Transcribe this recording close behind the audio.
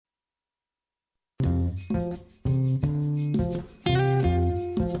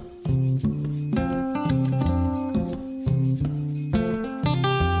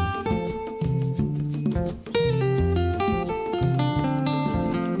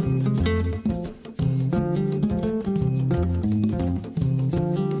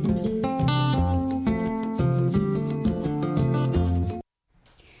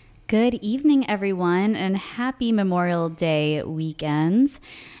Good evening, everyone, and happy Memorial Day weekend.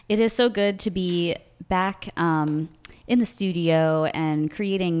 It is so good to be back in the studio and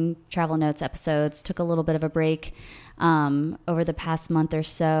creating Travel Notes episodes. Took a little bit of a break over the past month or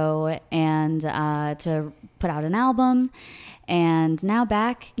so and to put out an album. And now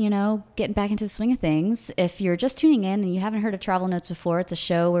back, getting back into the swing of things. If you're just tuning in and you haven't heard of Travel Notes before, it's a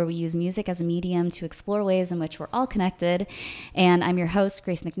show where we use music as a medium to explore ways in which we're all connected. And I'm your host,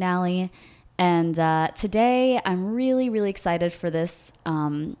 Grace McNally. And today I'm really, really excited for this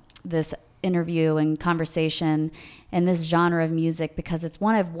this interview and conversation and this genre of music because it's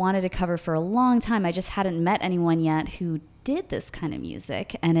one I've wanted to cover for a long time. I just hadn't met anyone yet who did this kind of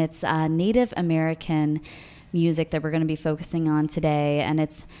music. And it's Native American music that we're going to be focusing on today. And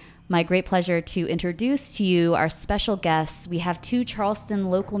it's my great pleasure to introduce to you our special guests. We have two Charleston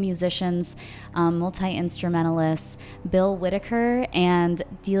local musicians, multi-instrumentalists, Bill Whittaker and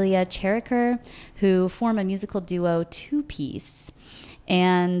Delia Chariker, who form a musical duo two-piece.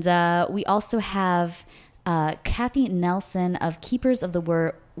 And we also have Cathy Nelson of Keepers of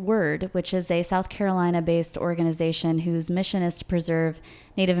the Word, which is a South Carolina-based organization whose mission is to preserve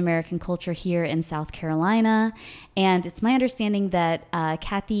Native American culture here in South Carolina. And it's my understanding that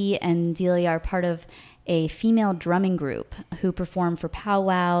Cathy and Delia are part of a female drumming group who perform for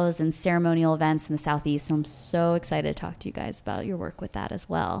powwows and ceremonial events in the Southeast. So I'm so excited to talk to you guys about your work with that as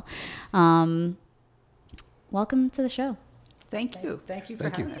well. Welcome to the show. Thank you. Thank you for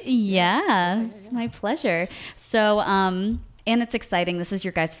having us. Yes, my pleasure. So, and it's exciting. This is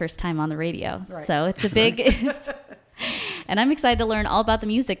your guys' first time on the radio. Right. So it's a big... And I'm excited to learn all about the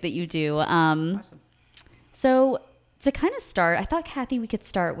music that you do. Awesome. So to kind of start, I thought, Cathy, we could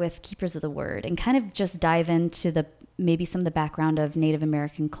start with Keepers of the Word and kind of just dive into maybe some of the background of Native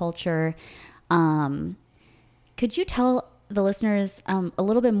American culture. Could you tell the listeners a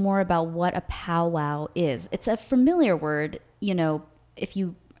little bit more about what a powwow is? It's a familiar word, if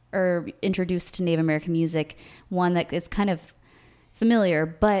you are introduced to Native American music, one that is kind of familiar,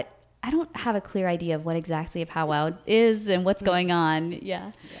 but I don't have a clear idea of what exactly a powwow is and what's going on.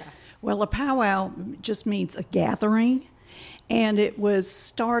 Yeah. Well, a powwow just means a gathering, and it was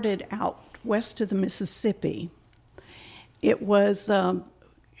started out west of the Mississippi. It was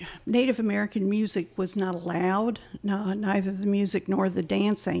Native American music was not allowed, neither the music nor the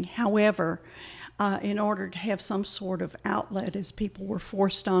dancing. However, in order to have some sort of outlet as people were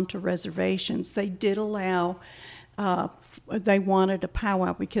forced onto reservations, they did allow they wanted a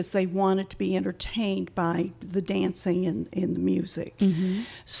powwow because they wanted to be entertained by the dancing and the music. Mm-hmm.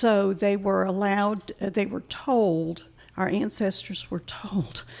 So they were told, our ancestors were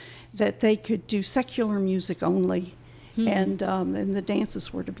told, that they could do secular music only, mm-hmm. and the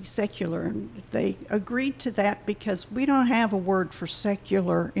dances were to be secular. And they agreed to that because we don't have a word for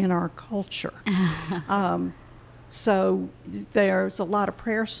secular in our culture. So there's a lot of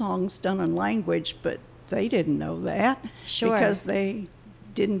prayer songs done in language, but they didn't know that because they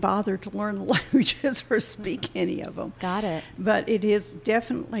didn't bother to learn the languages or speak any of them. Got it. But it is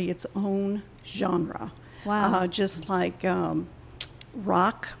definitely its own genre. Wow. Just like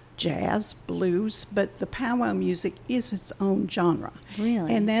rock, jazz, blues, but the powwow music is its own genre.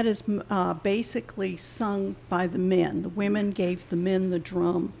 Really? And that is basically sung by the men. The women gave the men the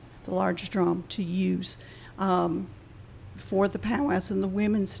drum, the large drum, to use for the powwows, and the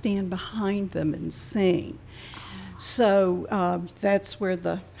women stand behind them and sing. So that's where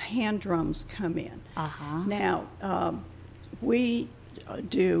the hand drums come in. Uh-huh. Now, we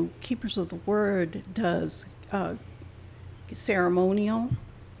do, Keepers of the Word does ceremonial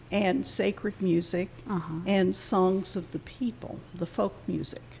and sacred music and songs of the people, the folk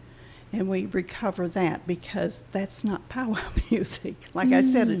music. And we recover that because that's not powwow music. Like I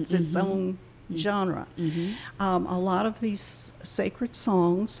said, it's its own genre. Mm-hmm. A lot of these sacred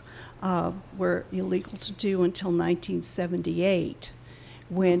songs were illegal to do until 1978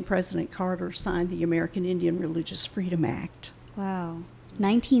 when President Carter signed the American Indian Religious Freedom Act. Wow.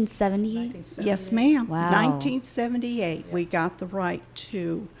 1978? Yes, ma'am. Wow. 1978, we got the right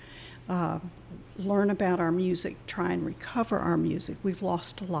to learn about our music, try and recover our music. We've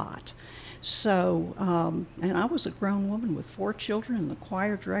lost a lot. So, and I was a grown woman with 4 children and the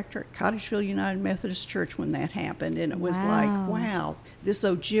choir director at Cottageville United Methodist Church when that happened. And it was like, wow, this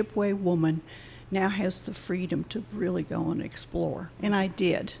Ojibwe woman now has the freedom to really go and explore. And I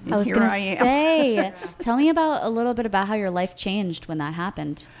did. And I was here going I to am. say, tell me a little bit about how your life changed when that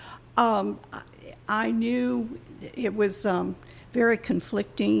happened. I knew it was very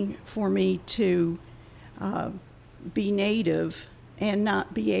conflicting for me to be Native and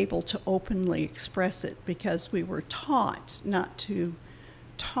not be able to openly express it, because we were taught not to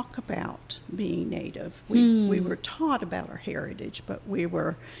talk about being Native. We were taught about our heritage, but we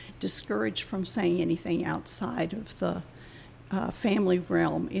were discouraged from saying anything outside of the family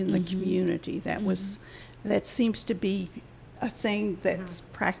realm in the community. That seems to be a thing that's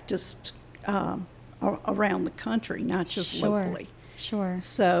practiced around the country, not just locally. Sure.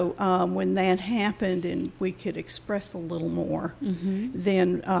 So when that happened and we could express a little more,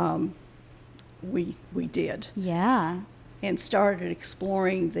 then we did. Yeah. And started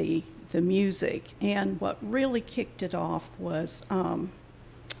exploring the music. And what really kicked it off was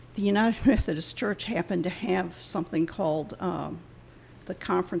the United Methodist Church happened to have something called the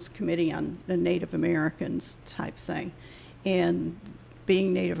Conference Committee on the Native Americans type thing. And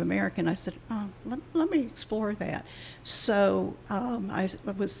being Native American, I said, let me explore that. So I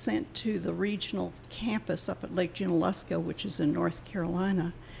was sent to the regional campus up at Lake Junaluska, which is in North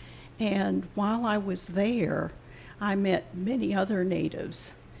Carolina. And while I was there, I met many other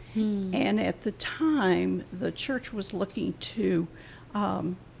natives. And at the time, the church was looking to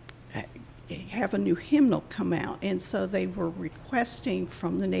have a new hymnal come out. And so they were requesting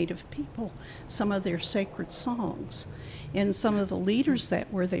from the native people some of their sacred songs. And some of the leaders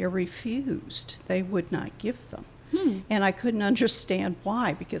that were there refused. They would not give them. And I couldn't understand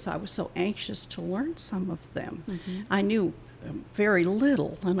why, because I was so anxious to learn some of them. I knew very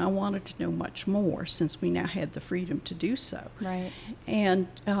little, and I wanted to know much more, since we now had the freedom to do so. Right. And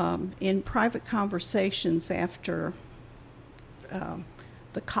in private conversations after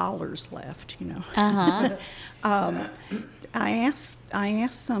the callers left, I asked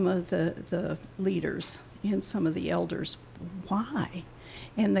some of the leaders and some of the elders why,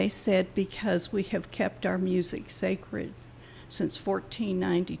 and they said, because we have kept our music sacred since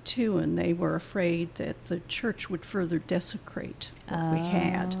 1492, and they were afraid that the church would further desecrate what we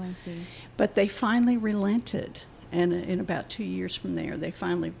had. I see. But they finally relented, and in about 2 years from there, they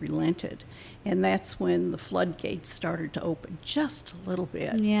finally relented. And that's when the floodgates started to open just a little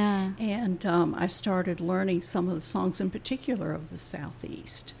bit. Yeah. And I started learning some of the songs, in particular of the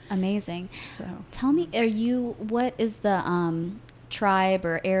Southeast. Amazing. So tell me, what is the tribe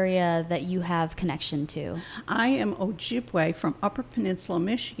or area that you have connection to? I am Ojibwe from Upper Peninsula,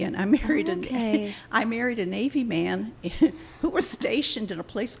 Michigan. I married a Navy man who was stationed in a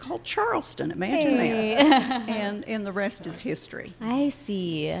place called Charleston. Imagine that. And the rest is history. I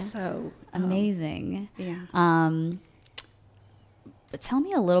see. So amazing. Yeah. But tell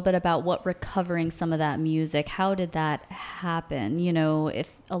me a little bit about what recovering some of that music, how did that happen? If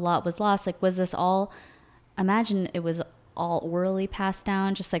a lot was lost, was this all, imagine it was all orally passed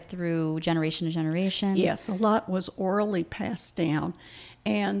down, just through generation to generation? Yes, a lot was orally passed down.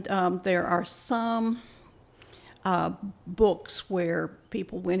 And there are some books where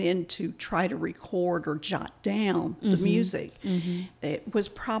people went in to try to record or jot down the music. It was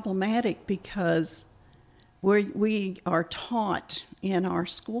problematic because we are taught in our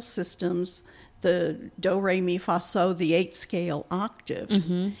school systems the do, re, mi, fa, so, the 8-scale octave.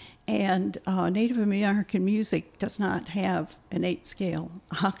 And Native American music does not have an 8-scale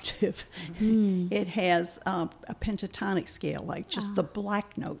octave. It has a pentatonic scale, like just the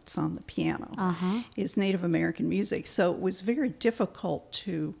black notes on the piano is Native American music. So it was very difficult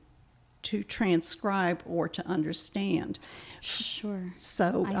to transcribe or to understand. Sure.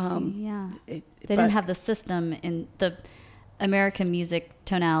 So I see, yeah. They didn't have the system in the American music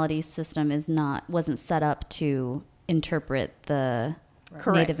tonality system wasn't set up to interpret the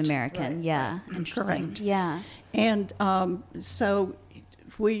Native American. Right. Yeah. Right. Interesting. Correct. Yeah. And so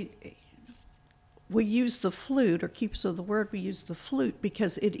we use the flute, or keepers of the word, we use the flute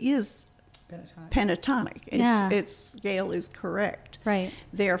because it is pentatonic. Its scale is correct. Right.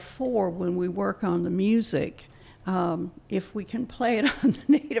 Therefore, when we work on the music, if we can play it on the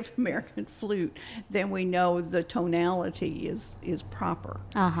Native American flute, then we know the tonality is proper.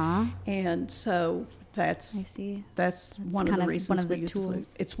 And so that's one of the reasons we use the flute.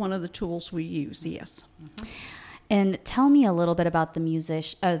 It's one of the tools we use. Yes. And tell me a little bit about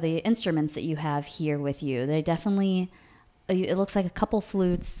the instruments that you have here with you. They definitely, it looks like a couple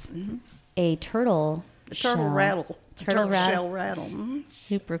flutes, a turtle shell rattle. Shell rattle.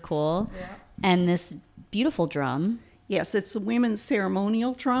 Super cool. Yeah. And this beautiful drum. Yes, it's a women's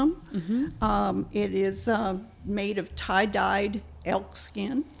ceremonial drum. It is made of tie-dyed elk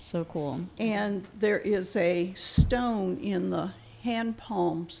skin. So cool. And there is a stone in the hand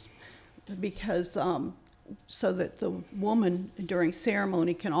palms because so that the woman during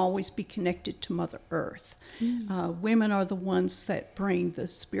ceremony can always be connected to Mother Earth. Women are the ones that bring the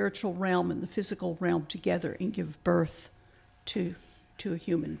spiritual realm and the physical realm together and give birth to a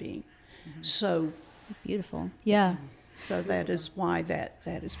human being. So beautiful. Yeah. So that is why that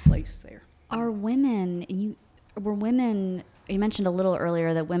is placed there. Are women, you mentioned a little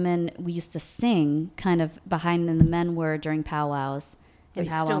earlier that we used to sing kind of behind than the men were during powwows and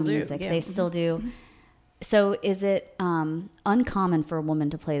powwow music. Yeah. They still do. So is it uncommon for a woman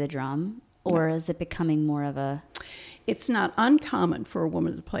to play the drum, or is it becoming more of a... It's not uncommon for a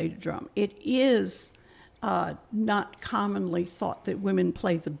woman to play the drum. It is not commonly thought that women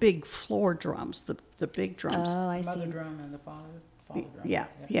play the big floor drums, the big drums. Oh, I see. Mother drum and the father drum.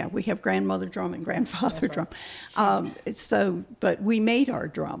 Yeah. We have grandmother drum and grandfather drum. But we made our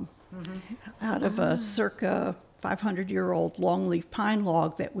drum out of a circa 500-year-old longleaf pine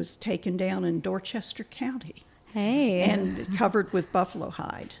log that was taken down in Dorchester County. Hey. And covered with buffalo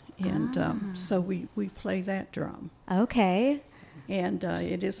hide. And so we play that drum. Okay. And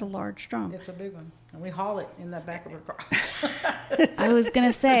it is a large drum. It's a big one. And we haul it in the back of our car. I was going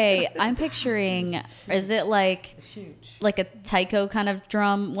to say, I'm picturing, is it like... It's huge. Like a taiko kind of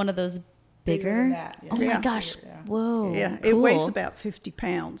drum, one of those bigger? Than that, yeah. Oh my Yeah. gosh. Yeah. Whoa. Yeah, cool. it weighs about 50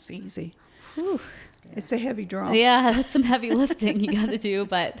 pounds easy. Whew. It's a heavy drum. Yeah, that's some heavy lifting you got to do,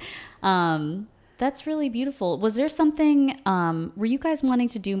 but that's really beautiful. Was there something, were you guys wanting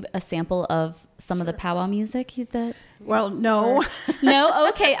to do a sample of some of the powwow music that... Well, no. No?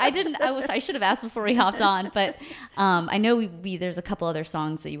 Okay. I should have asked before we hopped on, but I know there's a couple other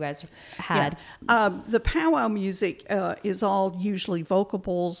songs that you guys had. Yeah. The powwow music is all usually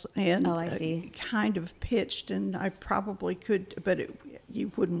vocables and Oh, I see. Kind of pitched, and I probably could, but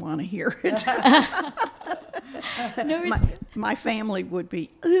you wouldn't want to hear it. My family would be,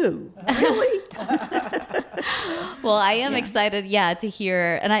 ooh, really? Well, I am excited, to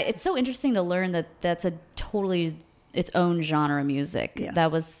hear. And it's so interesting to learn that that's a totally its own genre of music. Yes. That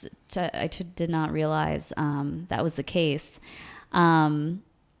was, I did not realize that was the case. Why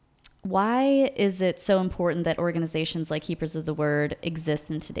is it so important that organizations like Keepers of the Word exist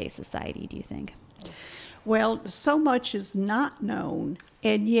in today's society, do you think? Well, so much is not known,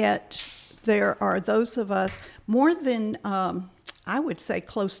 and yet there are those of us, more than, I would say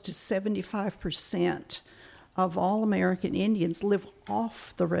close to 75% of all American Indians live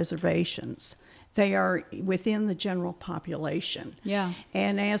off the reservations. They are within the general population. Yeah.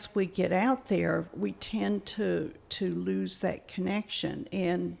 And as we get out there, we tend to lose that connection.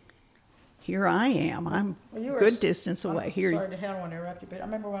 And here I am. I'm a good distance away. Sorry to want to interrupt you, but I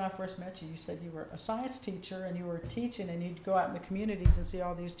remember when I first met you, you said you were a science teacher and you were teaching, and you'd go out in the communities and see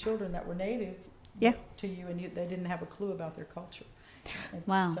all these children that were native to you, and they didn't have a clue about their culture. And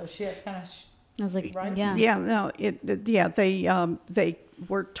wow. So it's kind of... I was like, right? yeah. Yeah, no, they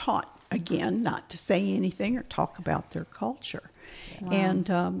were taught, again, not to say anything or talk about their culture. Wow.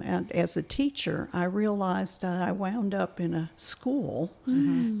 And as a teacher, I realized that I wound up in a school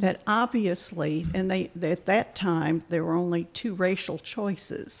that obviously, and at that time, there were only two racial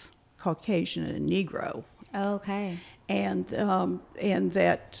choices, Caucasian and Negro. Okay. And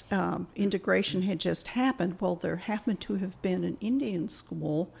that integration had just happened. Well, there happened to have been an Indian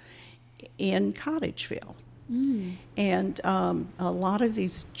school in Cottageville. And a lot of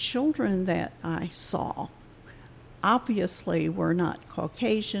these children that I saw obviously were not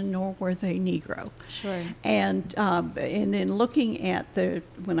Caucasian, nor were they Negro. Sure. And in looking at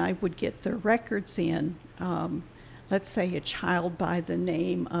when I would get the records in, let's say a child by the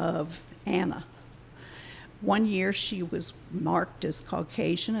name of Anna. One year she was marked as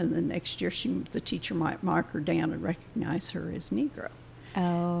Caucasian, and the next year the teacher might mark her down and recognize her as Negro.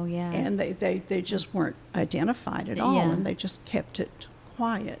 Oh, yeah. And they just weren't identified at all, Yeah. and they just kept it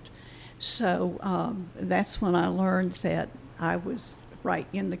quiet. So that's when I learned that I was right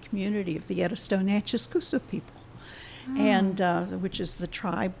in the community of the Edisto-Natchitoches people, and which is the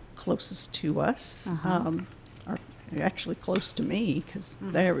tribe closest to us, or actually close to me, because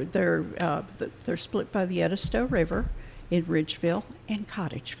they're split by the Edisto River in Ridgeville and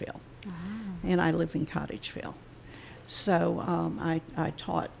Cottageville, and I live in Cottageville. So I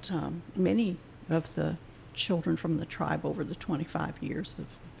taught many of the children from the tribe over the 25 years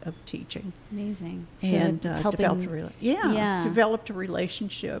of teaching. Amazing. So And it's helping, developed a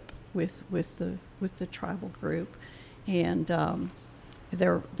relationship with the tribal group, and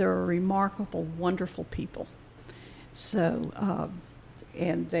they're remarkable, wonderful people. So,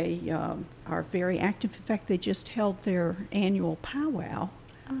 and they are very active. In fact, they just held their annual powwow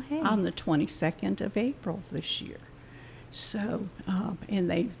on the 22nd of April this year. So, and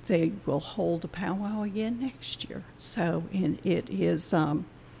they will hold a powwow again next year. So, and it is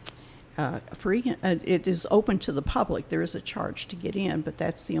free. It is open to the public. There is a charge to get in, but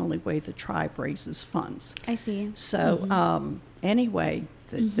that's the only way the tribe raises funds. I see. So, anyway,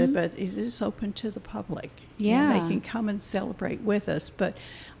 but it is open to the public. Yeah. And they can come and celebrate with us. But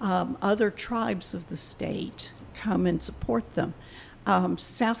other tribes of the state come and support them.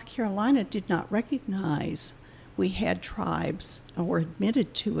 South Carolina did not recognize we had tribes or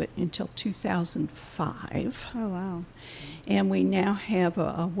admitted to it until 2005. Oh, wow. And we now have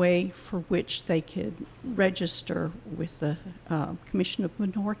a way for which they could register with the Commission of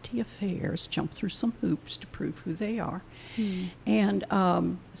Minority Affairs, jump through some hoops to prove who they are. And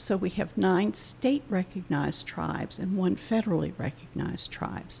so we have 9 state-recognized tribes and 1 federally recognized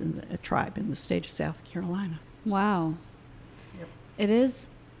tribe in the state of South Carolina. Wow. Yep. It is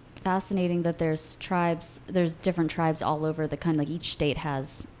fascinating that there's different tribes all over the country. Like each state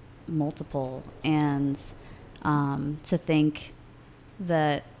has multiple, and to think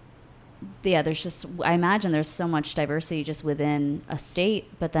that, there's just, I imagine there's so much diversity just within a state,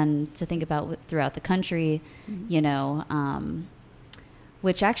 but then to think about throughout the country,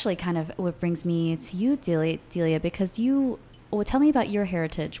 which actually kind of what brings me to you, Delia, because tell me about your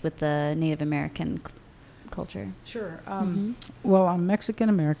heritage with the Native American culture. Sure. Well, I'm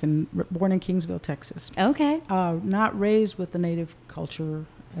Mexican-American, born in Kingsville, Texas. Okay. Not raised with the Native culture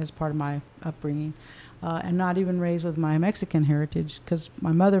as part of my upbringing, and not even raised with my Mexican heritage, because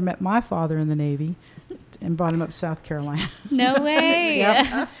my mother met my father in the Navy and brought him up to South Carolina. No way.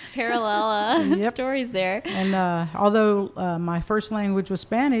 Yep. Parallel stories there. And although my first language was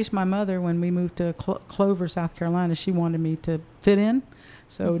Spanish, my mother, when we moved to Clover, South Carolina, she wanted me to fit in.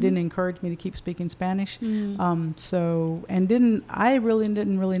 So it didn't encourage me to keep speaking Spanish. I really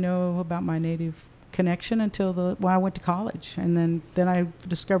didn't know about my Native connection until when I went to college, and then I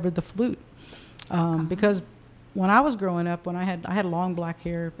discovered the flute. Because when I was growing up, when I had long black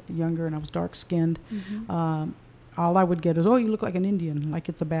hair, younger, and I was dark skinned, all I would get is, "Oh, you look like an Indian," like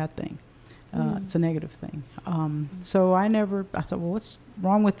it's a bad thing. It's a negative thing. So I thought, well, what's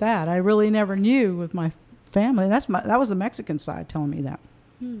wrong with that? I really never knew with my family. That was the Mexican side telling me that.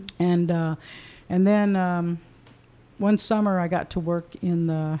 And then one summer I got to work in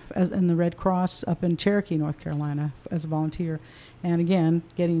the Red Cross up in Cherokee, North Carolina, as a volunteer, and again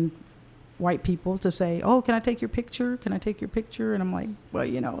getting white people to say, "Oh, can I take your picture? Can I take your picture?" And I'm like, well,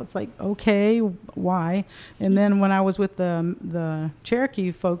 it's like, okay, why? And then when I was with the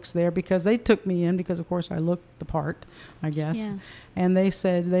Cherokee folks there, because they took me in because of course I looked the part, I guess. Yeah. And they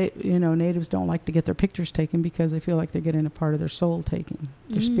said natives don't like to get their pictures taken because they feel like they're getting a part of their soul taken,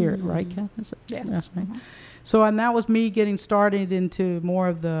 their spirit, right, Cathy? Yes. That's right. So, and that was me getting started into more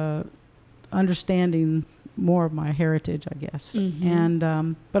of the understanding more of my heritage, I guess. And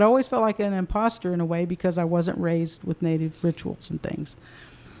but I always felt like an imposter in a way because I wasn't raised with Native rituals and things.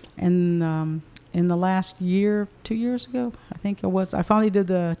 And in the last 2 years ago, I think I finally did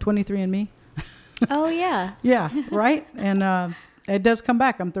the 23andMe. Oh, yeah. Yeah, right? And it does come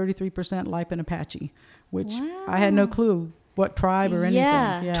back. I'm 33% Lipan Apache, which I had no clue what tribe or anything.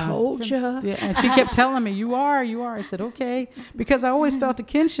 Yeah. Told you. Yeah, and she kept telling me, you are. I said, okay. Because I always felt a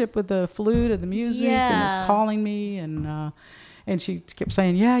kinship with the flute and the music, and it was calling me, and she kept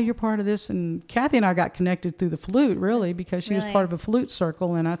saying, yeah, you're part of this. And Cathy and I got connected through the flute, really, because she was part of a flute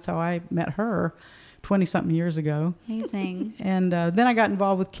circle, and that's how I met her 20-something years ago. Amazing. And then I got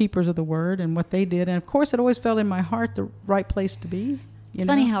involved with Keepers of the Word and what they did. And, of course, it always felt in my heart the right place to be. It's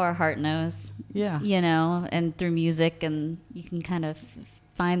funny how our heart knows. Yeah. And through music, and you can kind of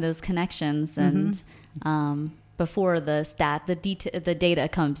find those connections. And before the data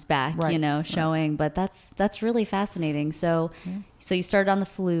comes back, showing. But that's really fascinating. So you started on the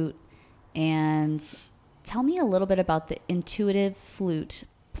flute, and tell me a little bit about the intuitive flute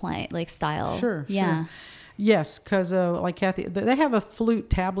play, like style. Sure. Yeah. Sure. Yes, because like Cathy, they have a flute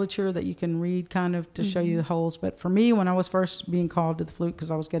tablature that you can read kind of to show you the holes. But for me, when I was first being called to the flute,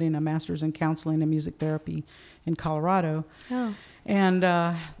 because I was getting a master's in counseling and music therapy in Colorado, and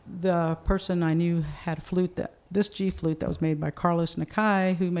the person I knew had a flute, this G flute that was made by Carlos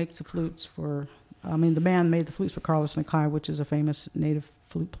Nakai, who makes the flutes for, the band made the flutes for Carlos Nakai, which is a famous Native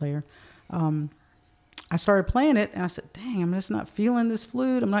flute player. I started playing it, and I said, dang, I'm just not feeling this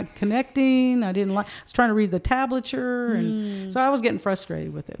flute. I'm not connecting. I was trying to read the tablature, and so I was getting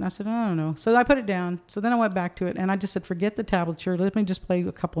frustrated with it. And I said, I don't know. So I put it down. So then I went back to it, and I just said, forget the tablature. Let me just play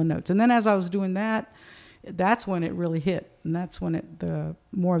a couple of notes. And then as I was doing that, that's when it really hit, and that's when the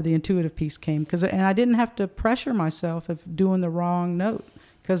more of the intuitive piece came. And I didn't have to pressure myself of doing the wrong note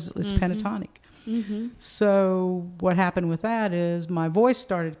because it's pentatonic. Mm-hmm. So what happened with that is my voice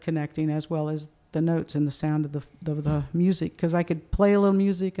started connecting as well as the notes and the sound of the music, because I could play a little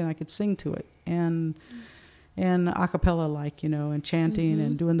music and I could sing to it, and a cappella, like, and chanting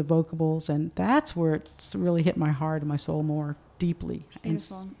and doing the vocables, and that's where it's really hit my heart and my soul more deeply.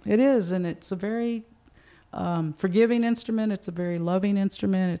 Beautiful. And it is, and it's a very forgiving instrument. It's a very loving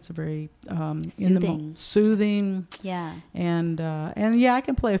instrument. It's a very soothing. Yeah. And yeah, I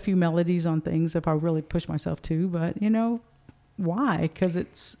can play a few melodies on things if I really push myself to. But why? Because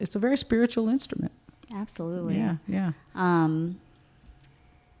it's a very spiritual instrument. Absolutely. Yeah.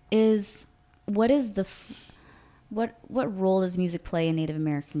 What role does music play in Native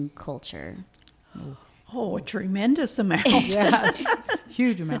American culture? Oh, a tremendous amount. Yeah,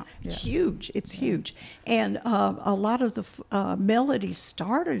 huge amount. Yeah. Huge. It's huge. And a lot of the melodies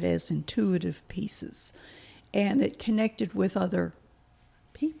started as intuitive pieces, and it connected with other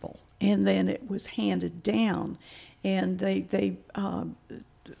people, and then it was handed down. And the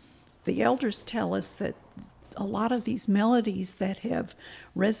elders tell us that a lot of these melodies that have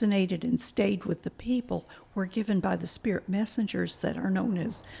resonated and stayed with the people were given by the spirit messengers that are known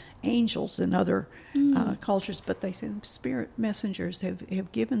as angels in other cultures, but they say spirit messengers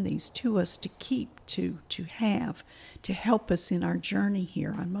have given these to us to keep, to have, to help us in our journey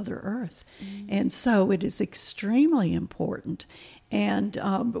here on Mother Earth. And so it is extremely important. And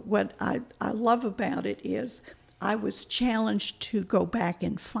what I love about it is I was challenged to go back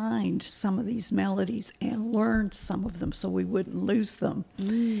and find some of these melodies and learn some of them so we wouldn't lose them.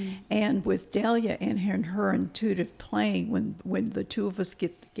 And with Delia and her intuitive playing, when the two of us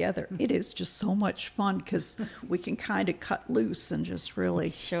get together, it is just so much fun because we can kind of cut loose and just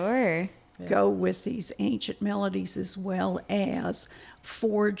really go with these ancient melodies, as well as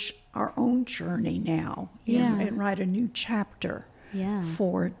forge our own journey now and write a new chapter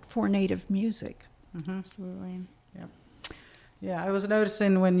for Native music. Absolutely. Yeah, I was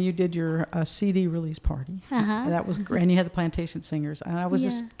noticing when you did your CD release party, that was great, and you had the plantation singers, and I was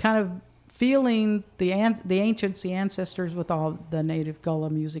just kind of feeling the ancients, the ancestors, with all the native gullah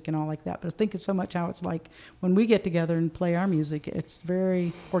music and all like that. But thinking so much how it's like when we get together and play our music, it's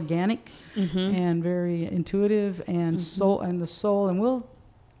very organic and very intuitive and soul, and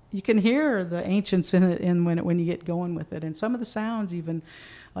you can hear the ancients in it when you get going with it, and some of the sounds even.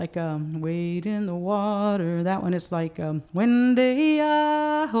 Like wade in the water. That one is like Wendy-ah-ho,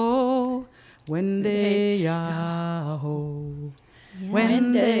 Wendy-ah-ho,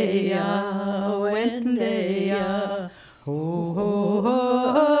 Wendy-ah, Wendy-ah, ho, ho,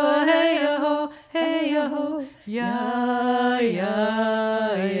 ho, hey-ah-ho, hey-ah-ho, ya,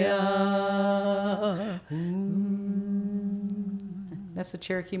 ya, ya. That's the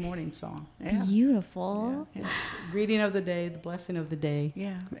Cherokee morning song. Yeah. Beautiful. Yeah. Greeting of the day, the blessing of the day.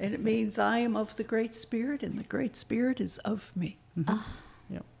 Yeah, and it means I am of the Great Spirit, and the Great Spirit is of me.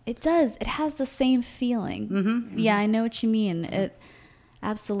 It does. It has the same feeling. Yeah, I know what you mean. It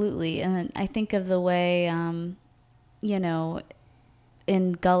absolutely. And I think of the way, in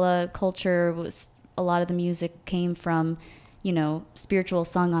Gullah culture, a lot of the music came from, spiritual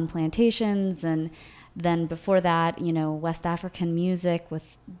sung on plantations, and then before that, West African music with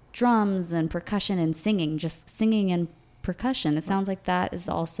drums and percussion and singing, just singing and percussion. It sounds like that is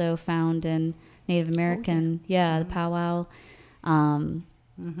also found in Native American, the powwow.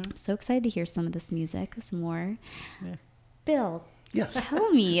 So excited to hear some of this music, some more. Yeah. Bill,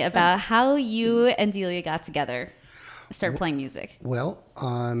 tell me about how you and Delia got together, start playing music. Well,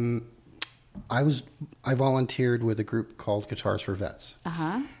 I volunteered with a group called Guitars for Vets.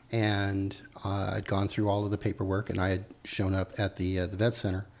 And I'd gone through all of the paperwork, and I had shown up at the Vet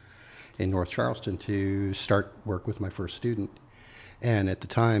Center in North Charleston to start work with my first student. And at the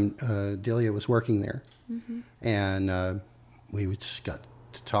time, Delia was working there. And we just got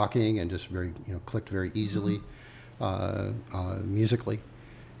to talking and just very, clicked very easily musically.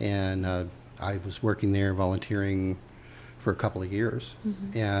 And I was working there, volunteering for a couple of years.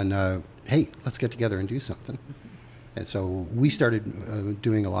 And, hey, let's get together and do something. And so we started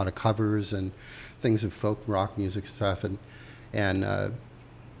doing a lot of covers and things of folk rock music stuff. And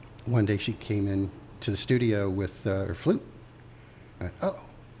one day she came in to the studio with her flute. I went,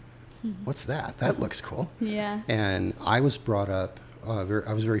 what's that? That looks cool. Yeah. And I was brought up, I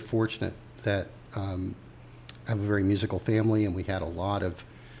was very fortunate that I have a very musical family, and we had a lot of,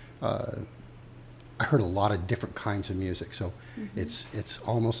 I heard a lot of different kinds of music. So it's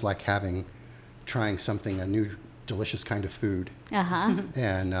almost like trying something, a new delicious kind of food. Uh-huh.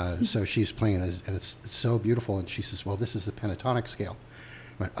 And so she's playing, and it's so beautiful. And she says, well, this is the pentatonic scale.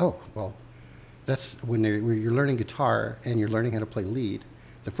 I went, oh, well, that's when you're learning guitar and you're learning how to play lead.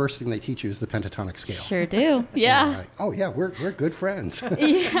 The first thing they teach you is the pentatonic scale. Sure do. Yeah. And I'm like, oh, yeah, we're good friends.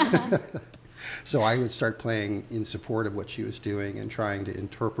 Yeah. So I would start playing in support of what she was doing and trying to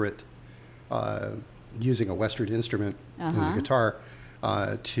interpret using a Western instrument in the guitar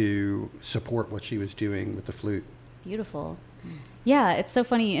to support what she was doing with the flute. Beautiful. Yeah, it's so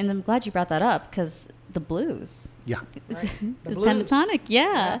funny, and I'm glad you brought that up, because the blues. Yeah. Right. The blues. pentatonic,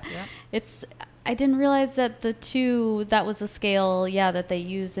 yeah. Yeah. I didn't realize that that was the scale, that they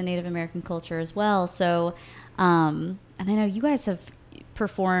use in Native American culture as well. So, and I know you guys have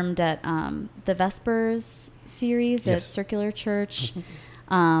performed at the Vespers series at Circular Church.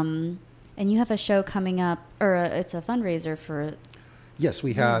 And you have a show coming up, or it's a fundraiser for... Yes,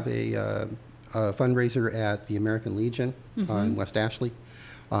 we have a fundraiser at the American Legion in West Ashley.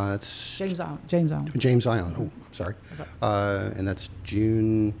 It's James Island. James Island. Oh, I'm sorry. And that's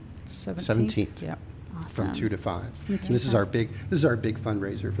June 17th. Yeah. Awesome. From 2 to 5. And this is our big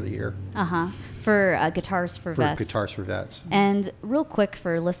fundraiser for the year. For Guitars for Vets. For Guitars for Vets. And real quick,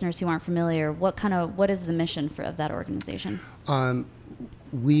 for listeners who aren't familiar, what is the mission of that organization?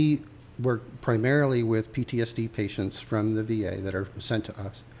 We work primarily with PTSD patients from the VA that are sent to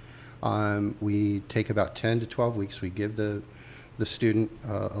us. We take about 10 to 12 weeks. We give the student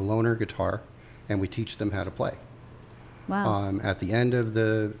a loaner guitar, and we teach them how to play. Wow. At the end of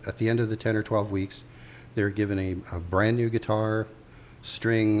the 10 or 12 weeks, they're given a brand new guitar,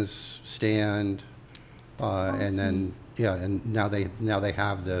 strings, stand, awesome. And then and now they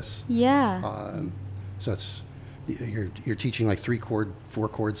have this. Yeah. So it's you're teaching like 3-chord,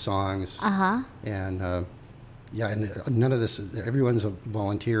 4-chord songs. And and none of this. Everyone's a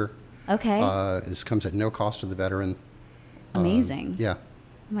volunteer. Okay. This comes at no cost to the veteran. Amazing. Yeah.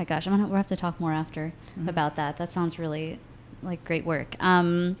 Oh my gosh, we'll have to talk more after about that. That sounds really like great work.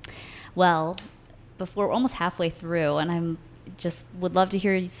 Well, before we're almost halfway through, and I'm just would love to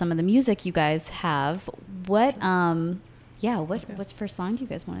hear some of the music you guys have. What first song do you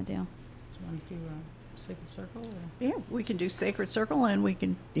guys want to do? Do you want to do Sacred Circle? Or? Yeah, we can do Sacred Circle, and we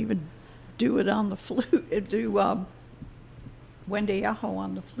can even do it on the flute. Do Wendy Aho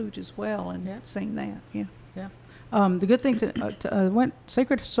on the flute as well, and sing that. Yeah. Yeah. The good thing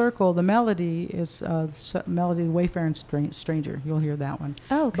Sacred Circle, the melody is melody Wayfaring Stranger. You'll hear that one.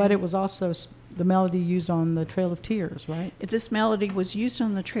 Oh, okay. But it was also the melody used on the Trail of Tears, right? This melody was used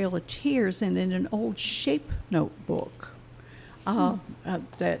on the Trail of Tears and in an old shape notebook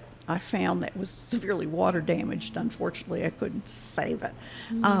that I found that was severely water damaged. Unfortunately, I couldn't save it.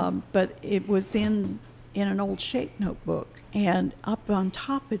 But it was in an old shape notebook, and up on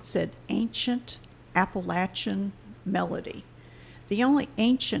top it said Ancient Appalachian Melody. The only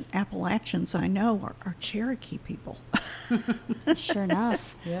ancient Appalachians I know are Cherokee people. Sure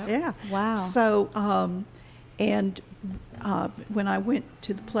enough. Yeah. Wow. So, when I went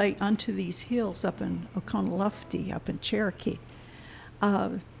to the play Unto These Hills up in Oconaluftee, up in Cherokee,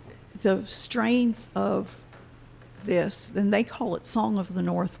 the strains of this, then they call it Song of the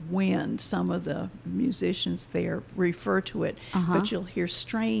North Wind. Some of the musicians there refer to it, but you'll hear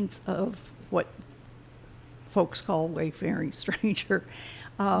strains of what folks call Wayfaring Stranger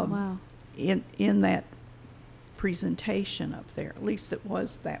in that presentation up there. At least it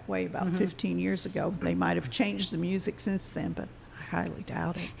was that way about 15 years ago. They might have changed the music since then, but I highly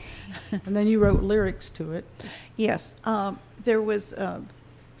doubt it. And then you wrote lyrics to it. Yes. There was a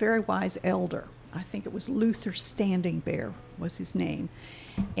very wise elder. I think it was Luther Standing Bear was his name.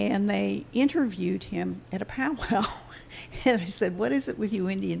 And they interviewed him at a powwow. And I said, what is it with you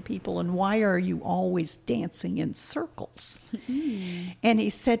Indian people, and why are you always dancing in circles? And he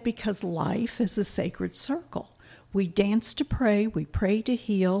said, because life is a sacred circle. We dance to pray, we pray to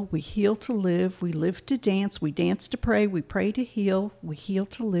heal, we heal to live, we live to dance, we dance to pray, we pray to heal, we heal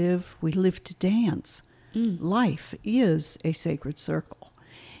to live, we live to dance. Life is a sacred circle.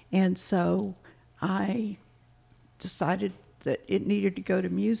 And so I decided that it needed to go to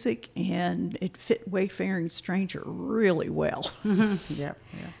music, and it fit Wayfaring Stranger really well.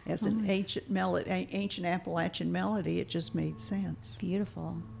 As an ancient melody, ancient Appalachian melody, it just made sense.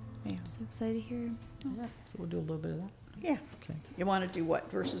 Beautiful. Yeah. I'm so excited to hear. Yeah. So we'll do a little bit of that. Yeah. Okay. You want to do what,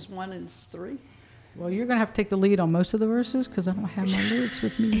 verses 1 and 3? Well, you're going to have to take the lead on most of the verses because I don't have my lyrics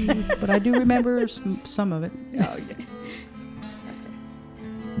with me, but I do remember some of it. Oh, yeah. Okay.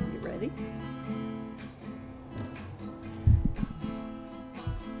 You ready?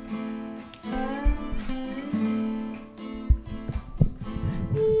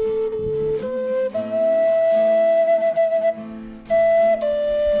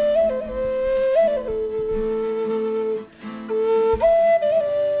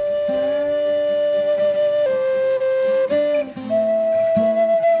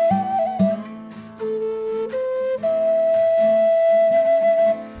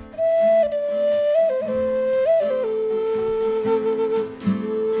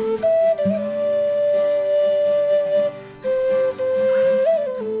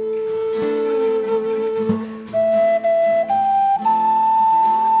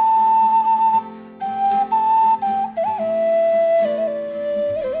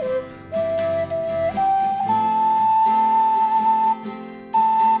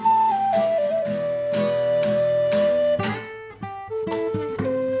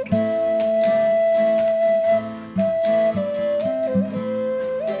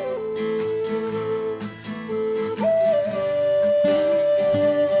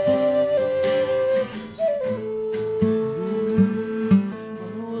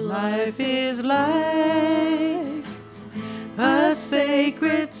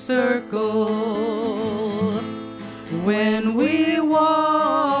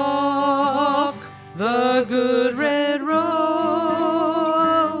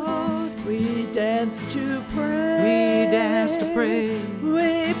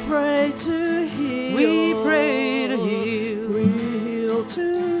 heal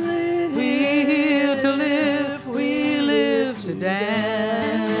to live. We heal to live. We live to dance.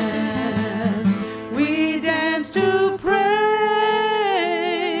 We dance to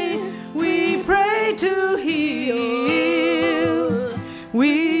pray. We pray to heal.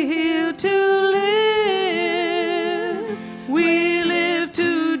 We heal to live. We live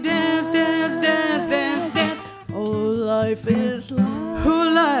to dance, dance, dance, dance, dance. Oh, life is life.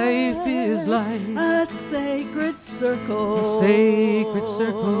 Oh, life is like A sacred circle. a sacred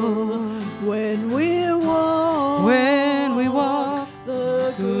circle. When we walk. When we walk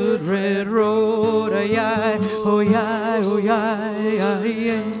the good red road, ay, ay, oh, yeah, oh, yeah, yeah,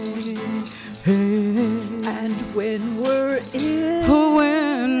 yeah. Hey, And when we're in. oh,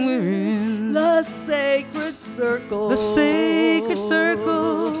 when we're in The sacred circle. the sacred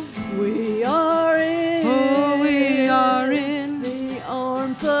circle, We are in. oh, we are in the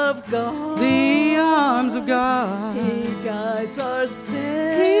arms of God. the arms of God. He guides our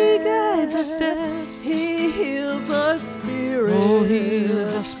steps. He guides our steps. He heals our spirit. Oh,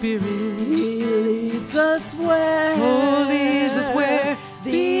 heals our spirit. He leads us where. Oh, leads us where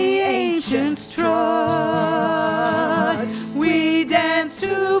the ancients trod. We dance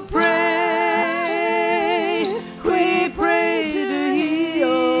to pray. We pray to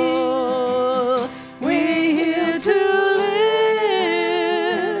heal. We heal to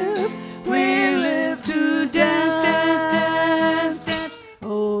live. We live to dance, dance, dance, dance.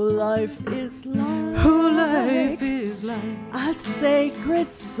 Oh, life is like. Oh, life is like A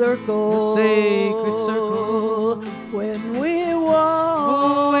sacred circle. a sacred circle. When we walk.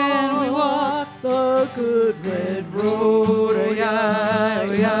 Oh, when we walk the good red road. oh, yeah,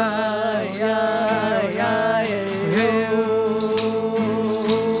 oh, yeah, yeah, yeah, yeah.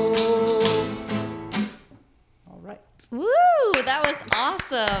 All right. Woo! That was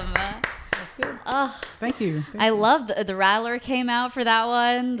awesome. That's good. Oh, Thank you. I love the rattler came out for that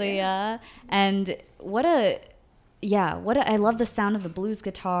one. And I love the sound of the blues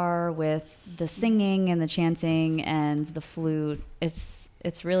guitar with the singing and the chanting and the flute. It's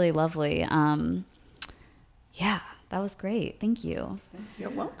really lovely. Yeah, that was great. Thank you. You're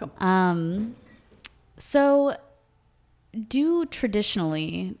welcome. So,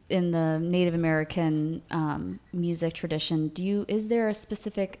 traditionally in the Native American music tradition, is there a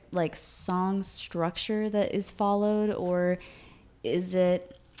specific like song structure that is followed, or is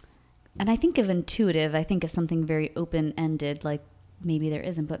it? And I think of intuitive. I think of something very open-ended, like maybe there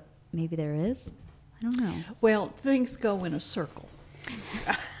isn't, but maybe there is. I don't know. Well, things go in a circle.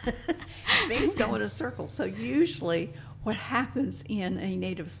 Things go in a circle. So usually what happens in a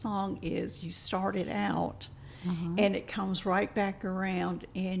Native song is you start it out and it comes right back around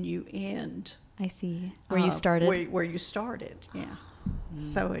and you end. I see. Where you started? Where you started, yeah.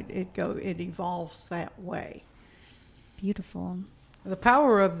 So it evolves that way. Beautiful. The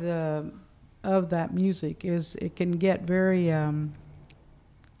power of that music is it can get very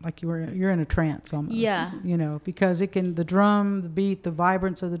like you're in a trance almost. Yeah. Because the drum, the beat, the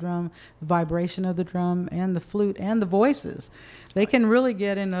vibrance of the drum, the vibration of the drum, and the flute and the voices, they can really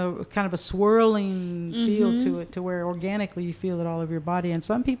get in a kind of a swirling feel to it, to where organically you feel it all over your body. And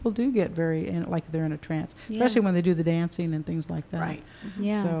some people do get like they're in a trance, especially when they do the dancing and things like that. Right.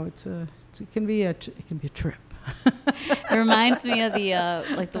 Yeah. So it can be a trip. It reminds me of the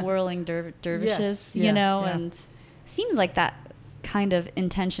like the whirling dervishes, Yes. Yeah. and seems like that kind of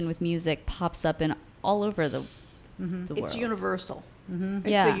intention with music pops up in all over the world. It's universal.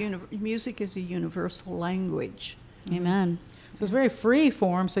 Music is a universal language. Amen. So it's very free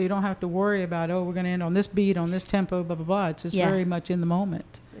form, so you don't have to worry about, we're going to end on this beat, on this tempo, blah, blah, blah. It's just very much in the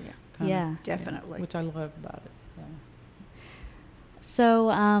moment. Yeah. Definitely. Which I love about it. Yeah.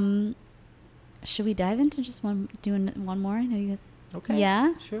 So, should we dive into just doing one more? I know you. Okay.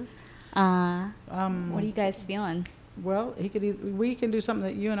 Yeah. Sure. What are you guys feeling? Well, we can do something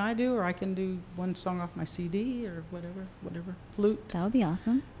that you and I do, or I can do one song off my CD or whatever. Flute. That would be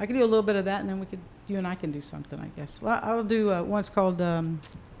awesome. I can do a little bit of that, and then you and I can do something, I guess. Well, I'll do one's called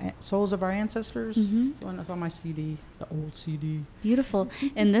Souls of Our Ancestors. It's one that's on my CD, the old CD. Beautiful.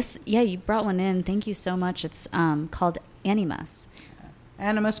 And this, you brought one in. Thank you so much. It's called Animus.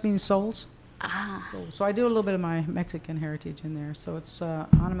 Animus means souls. So I do a little bit of my Mexican heritage in there. So it's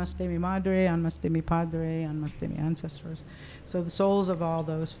Animus de mi madre, Animus de mi padre, Animus de mi ancestors. So the souls of all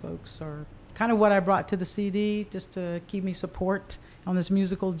those folks are kind of what I brought to the CD, just to keep me support on this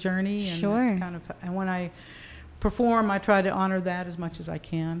musical journey. And Sure. That's kind of, and when I perform, I try to honor that as much as I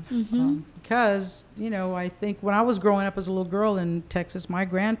can. Because, you know, I think when I was growing up as a little girl in Texas, my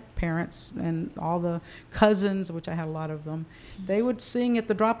grandparents and all the cousins, which I had a lot of them, they would sing at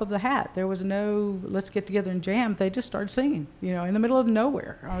the drop of the hat. There was no, let's get together and jam. They just started singing, you know, in the middle of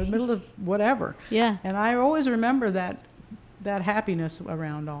nowhere, or in the middle of whatever. Yeah. And I always remember that happiness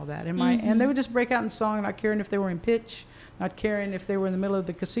around all that. And they would just break out in song, not caring if they were in pitch, not caring if they were in the middle of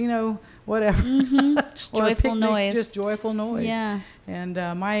the casino, whatever. Or Joyful picnic, noise. just joyful noise. Yeah. And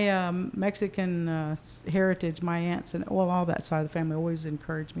my Mexican heritage, my aunts and all that side of the family always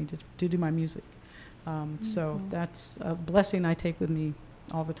encouraged me to do my music. So that's a blessing I take with me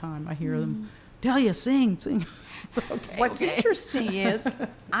all the time. I hear them, Delia, sing. So, What's interesting is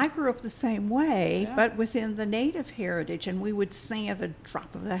I grew up the same way, but within the Native heritage, and we would sing at the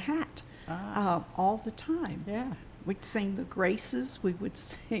drop of the hat all the time. Yeah. We'd sing the graces. We would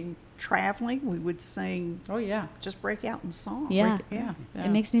sing traveling. We would sing. Oh yeah. Just break out in song. Yeah. Yeah. It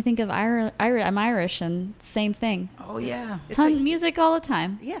makes me think of I'm Irish, and same thing. Oh yeah. Ton music all the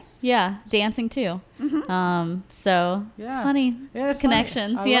time. Yes. Yeah, dancing too. So it's funny. Yeah, it's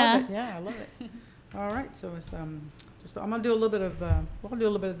connections. Funny. Yeah. Love it. Yeah, I love it. All right, so it's just I'm gonna do a little bit of we'll do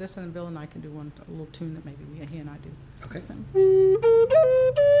a little bit of this, and then Bill and I can do a little tune that maybe he and I do. Okay. Awesome.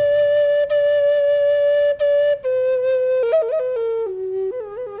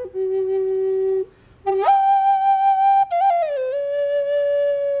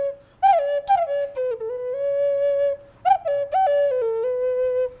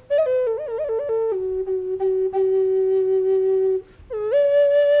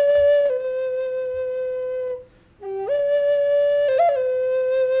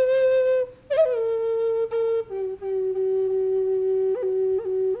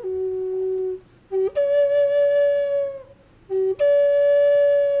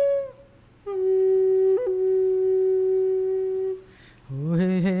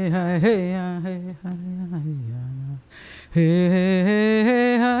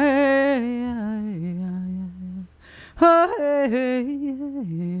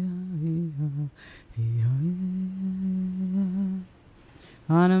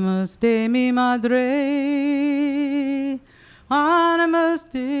 Namaste mi madre,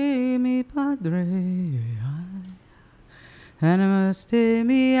 namaste mi padre, namaste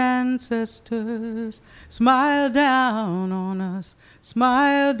mi ancestors. Smile down on us,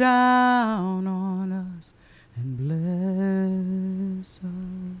 smile down on us, and bless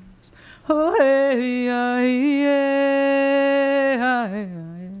us. Oh hey, hey, hey,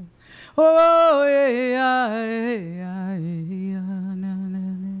 hey. Oh hey, hey, hey.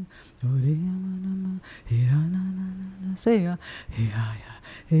 Say oh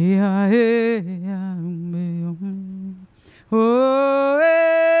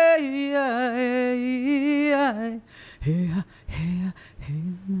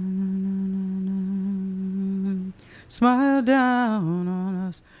smile down on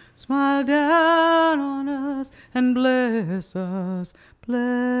us, smile down on us, and bless us,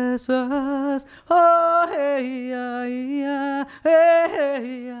 bless us. Oh hey yeah, yeah,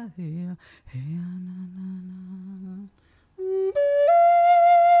 hey yeah, yeah, hey na na na.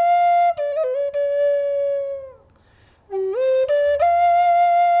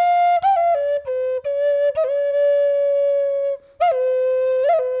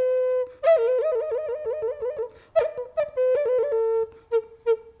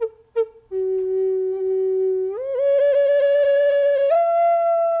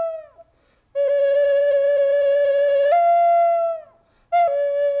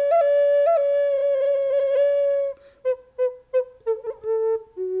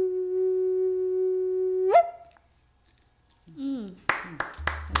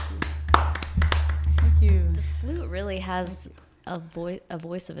 Has a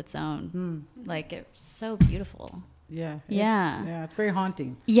voice of its own. Like, it's so beautiful. Yeah. Yeah. It's very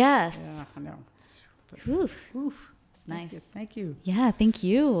haunting. Yes. Yeah, I know. It's nice. Thank you. Yeah, thank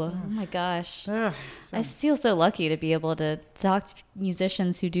you. Oh my gosh. I feel so lucky to be able to talk to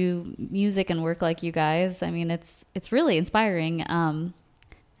musicians who do music and work like you guys. I mean, it's really inspiring. And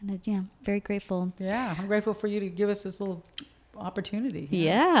I'm very grateful. Yeah, I'm grateful for you to give us this little opportunity.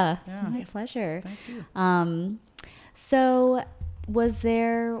 Yeah. It's my pleasure. Thank you. So, was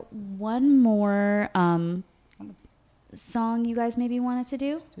there one more song you guys maybe wanted to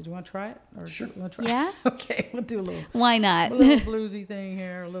do? Did you want to try it? Or sure. You want to try Yeah? it? Okay, we'll do a little. Why not? A little bluesy thing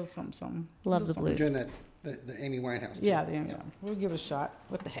here, a little something. Love the blues. We're doing the Amy Winehouse. Yeah, we'll give it a shot.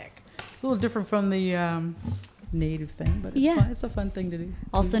 What the heck? It's a little different from the native thing, but it's fun. It's a fun thing to do.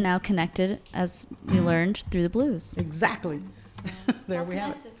 Also now connected, as we learned, through the blues. Exactly. There we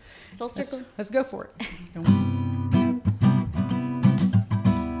have it. Full circle. Let's go for it.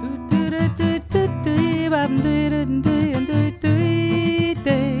 Well,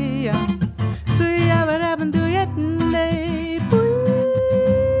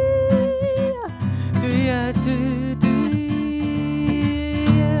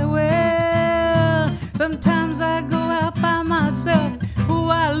 sometimes I go out by myself. Oh,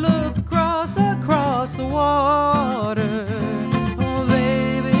 I look across the water. Oh,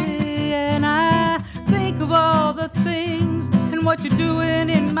 baby, and I think of all the things and what you're doing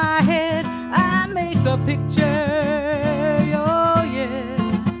in my head. I make a picture, oh yeah.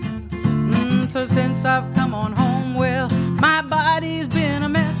 So since I've come on home, well, my body's been a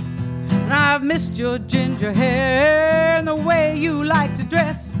mess, and I've missed your ginger hair and the way you like to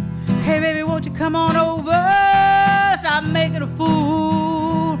dress. Hey, baby, won't you come on over? Stop making a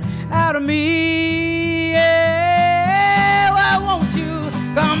fool out of me. Yeah, well, won't you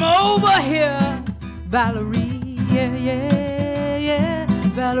come over here, Valerie? Yeah, yeah, yeah,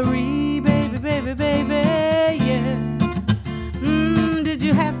 Valerie, baby, baby, baby, yeah. Did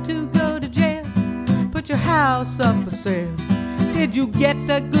you have to go to jail? Put your house up for sale? Did you get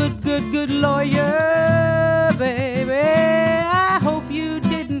a good lawyer, baby? I hope you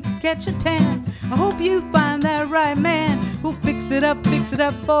didn't catch a tan. I hope you find that right man who'll fix it up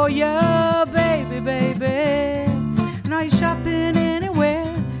for you, baby, baby. And are you shopping anywhere?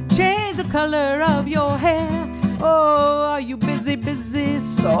 Change the color of your hair. Oh, are you busy,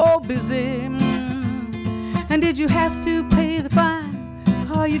 so busy? And did you have to pay the fine?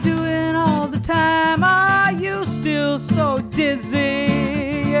 Are you doing all the time? Are you still so dizzy?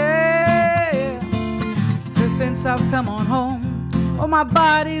 Yeah. Since I've come on home, oh, my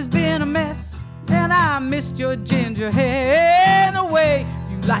body's been a mess, and I missed your ginger hair and the way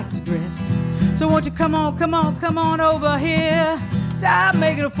you like to dress. So won't you come on over here? Stop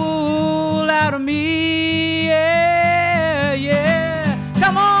making a fool out of me. Yeah, yeah.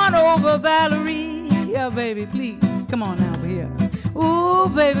 Come on over, Valerie. Yeah, baby, please. Come on over here. Ooh,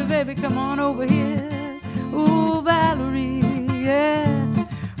 baby, baby, come on over here. Ooh, Valerie, yeah.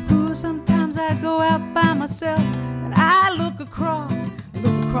 Ooh, sometimes I go out by myself and I look across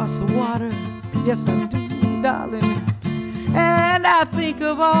the water. Yes, I do, darling. And I think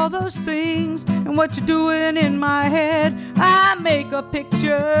of all those things and what you're doing in my head. I make a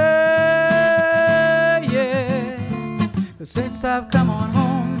picture, yeah. 'Cause since I've come on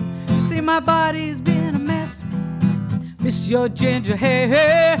home, you see my body's been a mess. Miss your ginger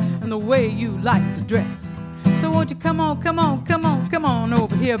hair and the way you like to dress. So won't you come on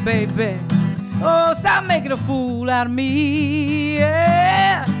over here, baby. Oh, stop making a fool out of me,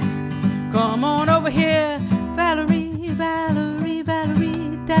 yeah. Come on over here, Valerie, Valerie,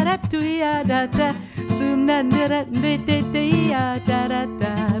 Valerie, da-da-doo-ya, da-da, soon-da, da-da-da-da-da-ya,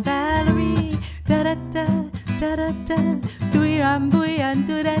 da-da-da, Valerie, da-da-da, da-da-da, do-ya, boo-ya,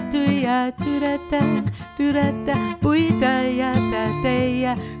 do-da-doo-ya, do-da-da, do-da-da, boo-ya,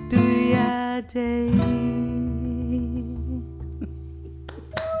 da-da-ya, do-ya, day.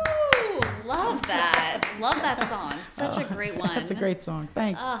 Love that. Love that song. Such a great one. That's a great song.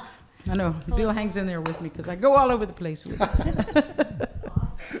 Thanks. I know. Bill hangs in there with me because I go all over the place with it. That's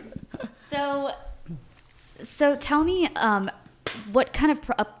awesome. So tell me, what kind of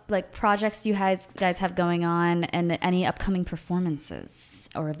projects you guys have going on, and any upcoming performances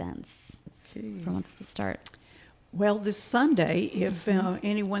or events? Okay. Who wants to start? Well, this Sunday, if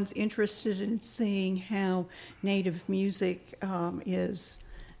anyone's interested in seeing how Native music is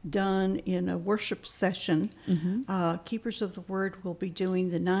done in a worship session, Keepers of the Word will be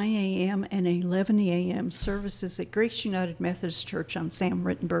doing the 9 a.m. and 11 a.m. services at Grace United Methodist Church on Sam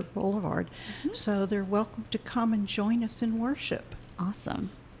Rittenberg Boulevard. So they're welcome to come and join us in worship.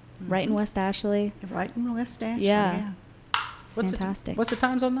 Awesome. Right in West Ashley? Right in West Ashley, yeah. It's fantastic. What's the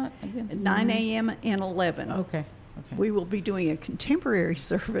times on that again? 9 a.m. and 11. Okay. We will be doing a contemporary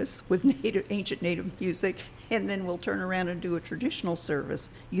service with ancient Native music, and then we'll turn around and do a traditional service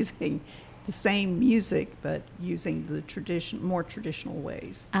using the same music, but using the more traditional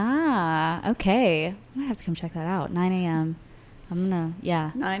ways. Okay. I might have to come check that out. 9 a.m. 9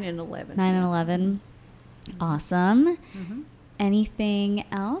 and 11. 9 and 11. Awesome. Anything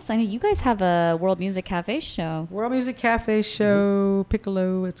else? I know you guys have a World Music Cafe show. World Music Cafe show,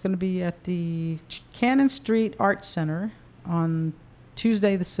 Piccolo. It's going to be at the Cannon Street Arts Center on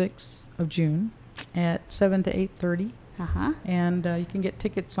Tuesday, the 6th of June at 7 to 8:30. And you can get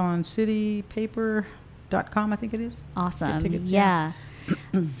tickets on citypaper.com, I think it is. Awesome. Get tickets, yeah.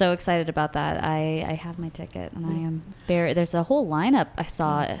 So excited about that. I have my ticket, and I am there. There's a whole lineup I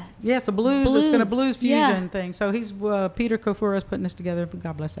saw. Yeah, it's a blues. It's going to blues fusion yeah. thing. So he's Peter Kofura is putting this together.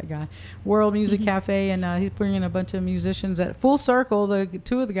 God bless that guy. World Music Cafe, and he's bringing in a bunch of musicians at Full Circle. The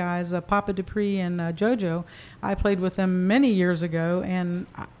two of the guys, Papa Dupree and JoJo. I played with them many years ago, and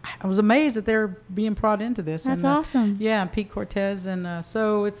I was amazed that they're being brought into this. That's and, awesome. Yeah, and Pete Cortez, and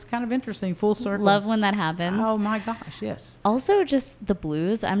so it's kind of interesting. Full circle. Love when that happens. Oh my gosh, yes. Also, just the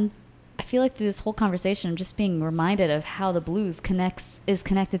blues. I feel like through this whole conversation, I'm just being reminded of how the blues is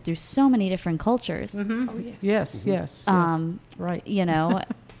connected through so many different cultures. Mm-hmm. Oh, yes. Yes, yes. Right. You know,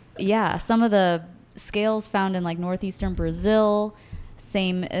 yeah, some of the scales found in like northeastern Brazil,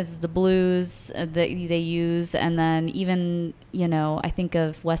 same as the blues that they use, and then even, you know, I think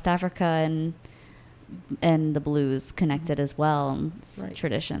of West Africa and the blues connected as well, and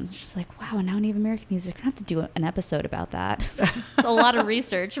traditions. It's just like, wow, now Native American music. I'm going to have to do an episode about that. It's a lot of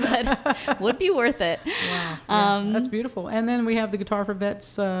research, but would be worth it. Wow. Yeah, that's beautiful. And then we have the Guitar for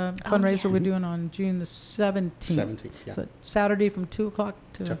Vets fundraiser we're doing on June the 17th. 17th, yeah. So Saturday from 2 o'clock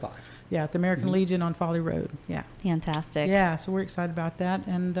to 5. Yeah, at the American Legion on Folly Road. Yeah. Fantastic. Yeah, so we're excited about that.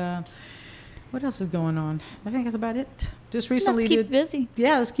 And what else is going on? I think that's about it. Just recently Let's keep busy.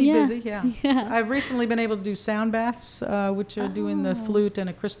 Yeah, let's keep busy. Yeah. Yeah. I've recently been able to do sound baths, which are doing the flute and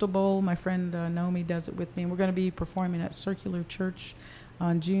a crystal bowl. My friend Naomi does it with me. And we're going to be performing at Circular Church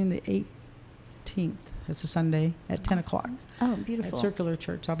on June the 18th. It's a Sunday at 10 o'clock. Oh, beautiful. At Circular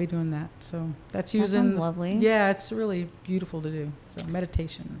Church. I'll be doing that. So that's That using... sounds lovely. Yeah, it's really beautiful to do. So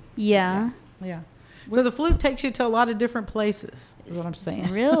meditation. Yeah. Yeah. So the flute takes you to a lot of different places, is what I'm saying.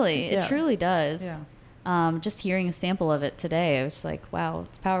 Really? Yes. It truly does. Yeah. Just hearing a sample of it today, I was like, wow,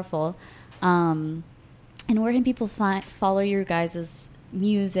 it's powerful. And where can people follow your guys'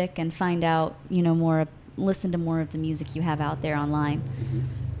 music and find out, you know, listen to more of the music you have out there online?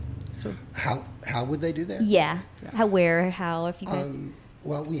 So how would they do that? Yeah. How, if you guys...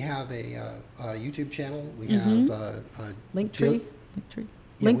 Well, we have a YouTube channel. We Mm-hmm. have a Linktree.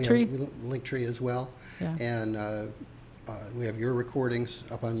 Linktree as well. Yeah. And we have your recordings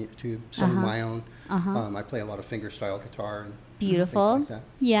up on YouTube, some of my own. I play a lot of fingerstyle guitar and Beautiful. things like that.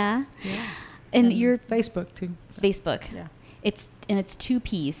 Yeah. Yeah. And your Facebook, too. Facebook. Yeah. It's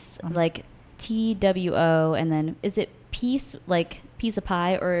 2-piece, like TWO, and then is it piece, like piece of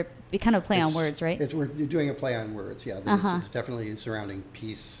pie, or we kind of play on words, right? We're doing a play on words, yeah. This is definitely surrounding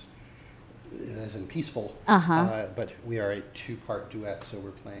peace, as in peaceful. But we are a 2-part duet, so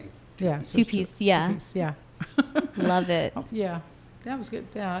we're playing two-piece, yeah. Two-piece, yeah. Love it. Yeah. That was good.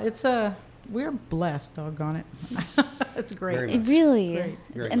 Yeah. It's we're blessed, doggone it. It's great. Very It much. really Great.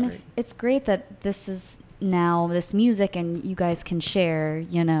 is. And it's great that this is now this music, and you guys can share,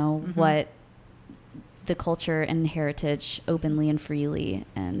 you know, what the culture and heritage openly and freely,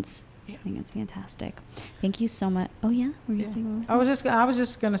 and I think it's fantastic. Thank you so much. Oh yeah, were you saying? I was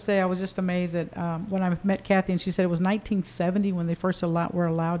just going to say I was just amazed at when I met Cathy, and she said it was 1970 when they first were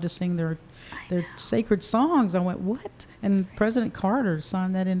allowed to sing their sacred songs. I went, what? And President Carter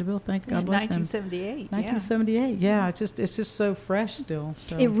signed that into bill. Thank God bless him. 1978. 1978. Yeah, it's just so fresh still.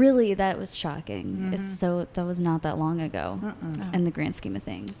 So. It really, that was shocking. That was not that long ago in the grand scheme of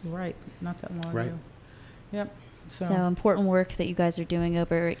things. Right, not that long Right. ago. Yep. So important work that you guys are doing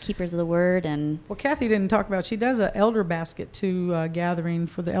over at Keepers of the Word. And well, Cathy didn't talk about. She does an elder basket gathering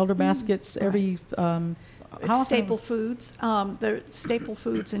for the elder baskets every. It's staple foods. The staple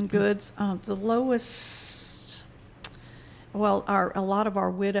foods and goods. The lowest. Well, a lot of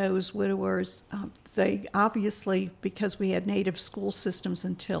our widowers. They obviously, because we had native school systems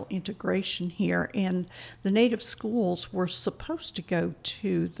until integration here, and the native schools were supposed to go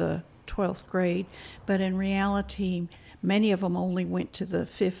to the 12th grade, but in reality, many of them only went to the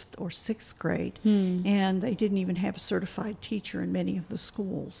 5th or 6th grade, and they didn't even have a certified teacher in many of the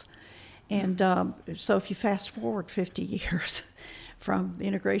schools. And so if you fast forward 50 years from the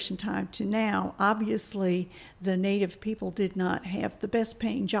integration time to now, obviously the native people did not have the best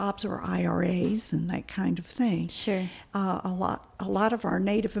paying jobs or IRAs and that kind of thing. Sure. A lot of our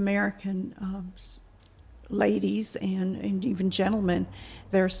Native American ladies and even gentlemen,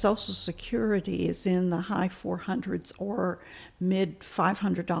 their Social Security is in the high 400s or mid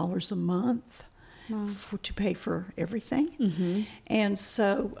 $500 a month to pay for everything. And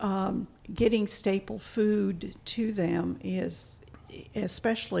so getting staple food to them is,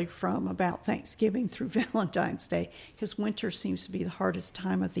 especially from about Thanksgiving through Valentine's Day, because winter seems to be the hardest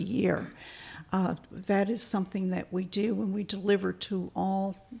time of the year. That is something that we do, and we deliver to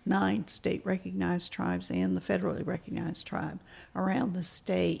all 9 state-recognized tribes and the federally recognized tribe around the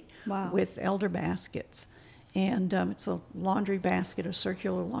state with elder baskets. And it's a laundry basket, a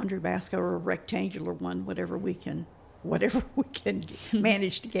circular laundry basket, or a rectangular one, whatever we can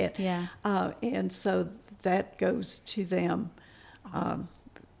manage to get. Yeah. And so that goes to them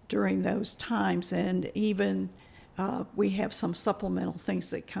during those times. And even we have some supplemental things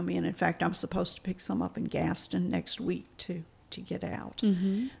that come in. In fact, I'm supposed to pick some up in Gaston next week to get out.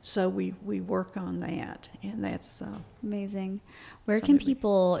 Mm-hmm. So we work on that, and that's amazing. Where can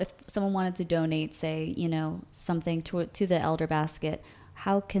people, if someone wanted to donate, say, something to the Elder Basket,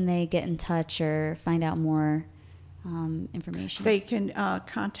 how can they get in touch or find out more information? They can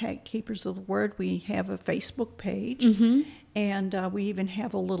contact Keepers of the Word. We have a Facebook page, and we even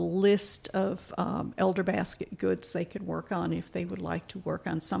have a little list of Elder Basket goods they could work on if they would like to work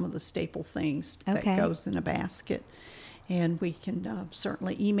on some of the staple things that goes in a basket. And we can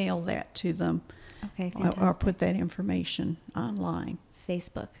certainly email that to them. Okay, fantastic. Or put that information online.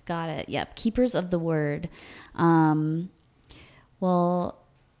 Facebook, got it. Yep, Keepers of the Word. Well,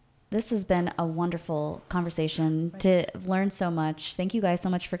 this has been a wonderful conversation. To learn so much. Thank you guys so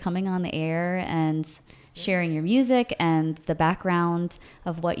much for coming on the air and sharing your music and the background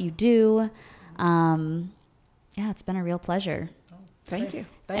of what you do. It's been a real pleasure. Thank you.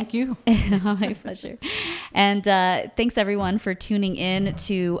 Thank you. My pleasure. And thanks, everyone, for tuning in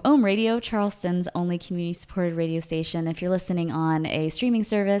to Ohm Radio, Charleston's only community-supported radio station. If you're listening on a streaming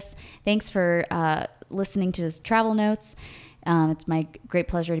service, thanks for listening to Travel Notes. It's my great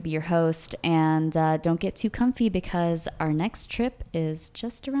pleasure to be your host. And don't get too comfy because our next trip is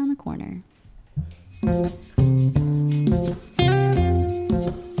just around the corner.